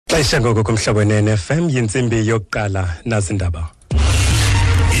Xesha ngoku kumhlobo ne-FM yintsimbi yokuqala nazindaba.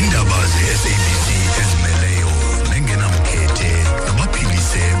 Indaba ze-SABC ezimeleyo nengenamkhethe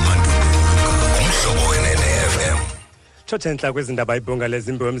nabaphilise manduluka kumhlobo ne-FM. Tshotshentla kwezindaba Ibhunga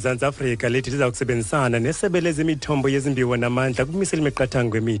lezimbiwa eMzantsi Afrika lithi lizakusebenzisana nesebe lezimithombo yezimbiwa namandla ukumisela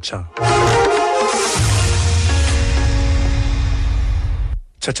imiqathango emitsha.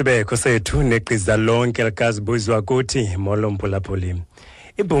 Tshotshebeko sethu negqiza lonke likazibuzwa kuthi molo mpulaphuli.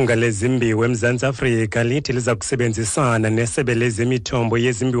 Ibhunga lezimbiwa eMzantsi Afrika lithi lizakusebenzisana nesebe lezemithombo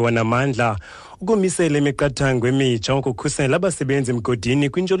yezimbiwa namandla ukumisela imiqathango emitsha ukukhusela abasebenzi mgodini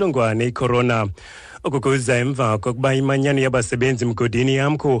kwintsholongwane icorona. Ukukuza emva kokuba imanyano yabasebenzi mgodini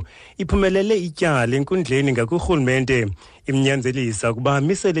yamkho iphumelele ityala enkundleni ngakurhulumente imnyanzelisa ukuba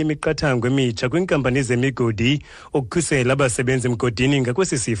misele imiqathango emitsha kwinkampani zemigodi ukukhusela abasebenzi mgodini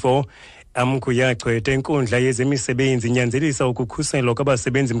ngakwesi sifo. Amkho yachwetha inkundla yezemisebenzi inyanzelisa ukukhuselwa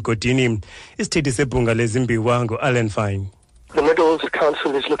kwabasebenzi mgodini. Isithethi sebhunga lezimbiwa nguAlan Fine. The Middles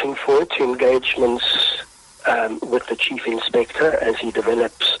Council is looking forward to engagements with the Chief Inspector as he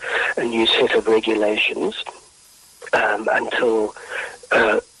develops a new set of regulations until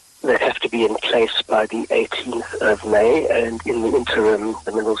they have to be in place by the 18th of May. And in the interim,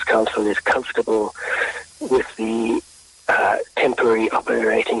 the Middles Council is comfortable with the temporary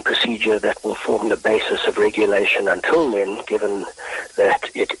operating procedure that will form the basis of regulation until then, given that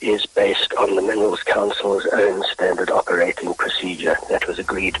it is based on the Minerals Council's own standard operating procedure that was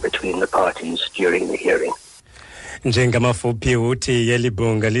agreed between the parties during the hearing. Njengamafuphi uthi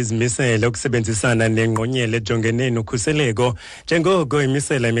yelibhunga lizimisele ukusebenzisana nengqonyela ejongene nokhuseleko njengoko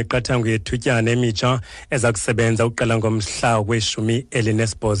imisela imiqathango yethutyana emitsha eza kusebenza uqala ngomhla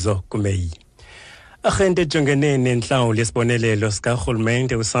we-18 kuMeyi. Agente ejongene nentlawulo yesibonelelo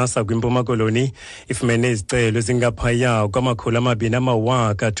sikarhulumente usasa kwimpuma koloni ifumene izicelo ezingaphaya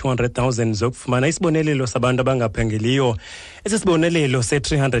kwama200,000 zokufumana isibonelelo sabantu abangaphangeliyo. Esi sibonelelo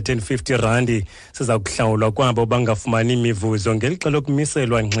se-350 siza kuhlawulwa kwabo bangafumani imivuzo ngelixa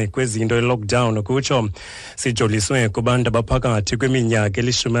lokumiselwa ngxi kwezinto i-lockdown kutsho sijoliswe kubantu abaphakathi kweminyaka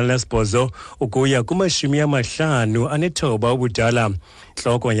eli-18 ukuya kuma-59 ubudala.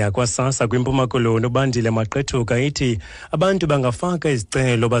 Intloko yakwasasa kwimpuma koloni ubandile maqethuka ithi abantu bangafaka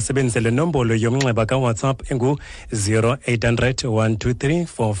izicelo basebenzise le nombolo yomnxeba kaWhatsApp engu-0800 123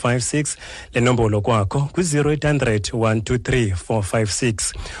 456. Le nombolo kwakho kwi-0800 123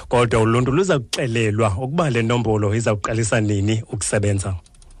 456. Kodwa uluntu luza kuxelelwa ukuba le nombolo iza kuqalisa nini ukusebenza.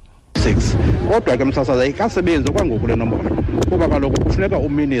 6 kodwa ke msasaza ikasebenzi kwangoku le nombolo kuba kaloku kufuneka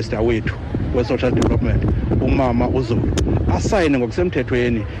uminister wethu we-social development umama uZulu asayine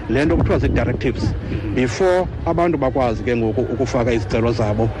ngokusemthethweni le nto kuthiwa zii-directives before abantu bakwazi ke ngoku ukufaka izicelo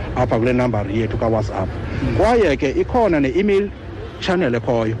zabo apha kule nambari yethu kaWhatsApp. Kwaye ke ikhona ne-email channel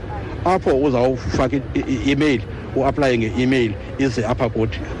ekhoyo apho uzawufaka i-email uaplaye nge-email ize apha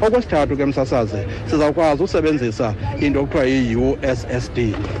kuthi. Okwesithathu ke msasaze sizawukwazi usebenzisa into okuthiwa yi-USSD,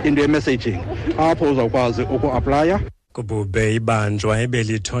 into ye-messaging apho uzawukwazi ukuaplaya. Kubube ibanjwa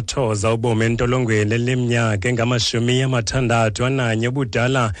ebelithothoza ubomi entolongweni leminyaka engama-61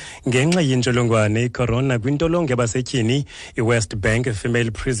 ubudala ngenxa yentshulongwane icorona kwintolongo yabasetyhini iWest Bank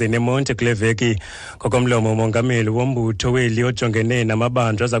Female Prison eMonte Cleveki. Ngokomlomo umongameli wombutho weli ojongene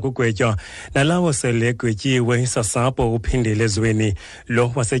namabanjwa aza kugwetywa nalawo sele egwetyiwe isasapo uphindile ezweni.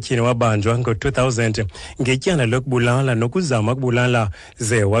 Lo wasetyhini wabanjwa ngo-2000 ngetyala lokubulala nokuzama ukubulala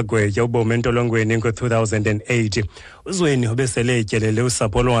ze wagwetya ubomi entolongweni ngo-2008. Uzweni obesele etyelele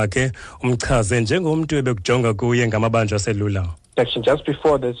usapho lwakhe umchaze njengomntu ebekujonga kuye ngamabanjwa aselula. Just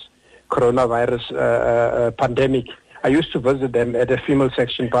before this coronavirus pandemic, I used to visit them at a female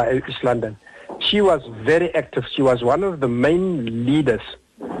section by East London. She was very active. She was one of the main leaders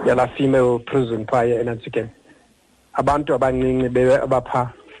in a female prison prior in Afrika. Abantu abancinci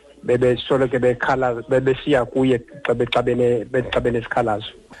abapha bebesoloko bekhala bebesiya kuye xa bexabene isikhalazo.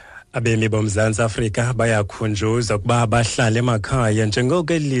 Abemi boMzantsi Afrika bayakhunjuza ukuba bahlale emakhaya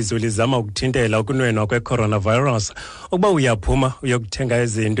njengoko ilizwe lizama ukuthintela ukunwenwa kwe-coronavirus. Ukuba uyaphuma uyokuthenga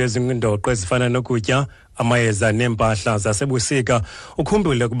izinto ezingundoqo ezifana nokutya, amayeza neempahla zasebusika,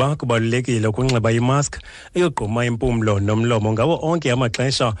 ukhumbule ukuba kubalulekile ukunxiba imask eyogquma impumlo nomlomo ngawo onke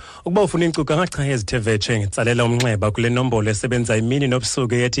amaxesha. Ukuba ufuna iinkcukacha ezithe vetshe, tsalela umnxeba kule nombolo esebenza imini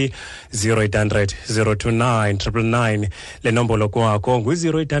nobusuku ethi 0800 029 999. Le nombolo kwakho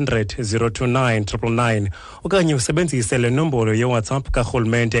ngu-0800 029 999 okanye usebenzise le nombolo yeWhatsApp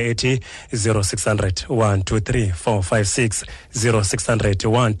karhulumente ethi 0600 123 456 0600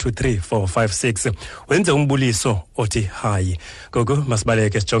 123 456. Wenze wenza umbuliso othi hayi. Gogo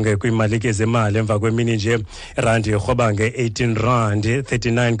masibaleke sijonge kwimalike ezemali emva kwemini nje. Rand irhoba nge-18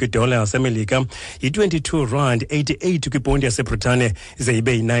 39 kwidola yasemelika, yi-22 88 kwipondi yaseBritane, ize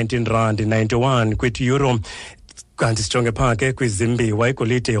ibe yi-19 91 kwi-euro. Kanti sijonge phake kwizimbiwa,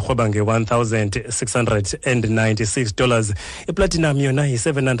 igolide irhoba nge-$1,696, iplatinum yona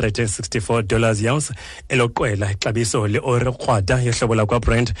yi-$764 ounce, eloqwela ixabiso le-ore krwada yehlobo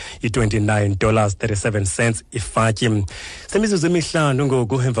lakwaBrent yi-$29.37 ifatyi. Semizuzu emihlanu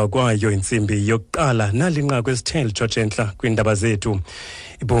ngoku emva kwayo intsimbi yokuqala nalinqa kwesithele lijotshe entla kwiindaba zethu.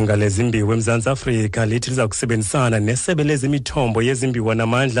 Ibhunga lezimbiwa eMzantsi Afrika lithi lizakusebenzisana nesebe lezimithombo yezimbiwa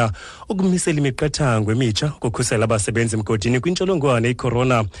namandla ukumisela imiqathango emitsha ukukhusela abasebenzi mgodini kwintsholongwane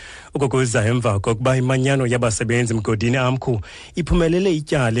icorona. Ukukuza emva kokuba imanyano yabasebenzi mgodini amkhu iphumelele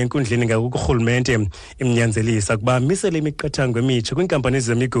ityala enkundleni ngakurhulumente imnyanzelisa ukuba misele imiqathango emitsha kwiinkampani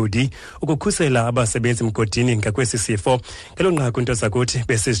zemigodi ukukhusela abasebenzi mgodini ngakwesi sifo. Ngelo nqaku into zakuthi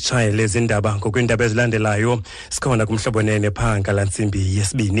besizitshayele zindaba ngokweendaba ezilandelayo. Sikhona kumhlobonene phanga lantsimbi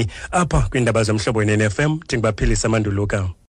yesibini apha kwiindaba zomhlobonene FM. Ndingubaphilisa Manduluka.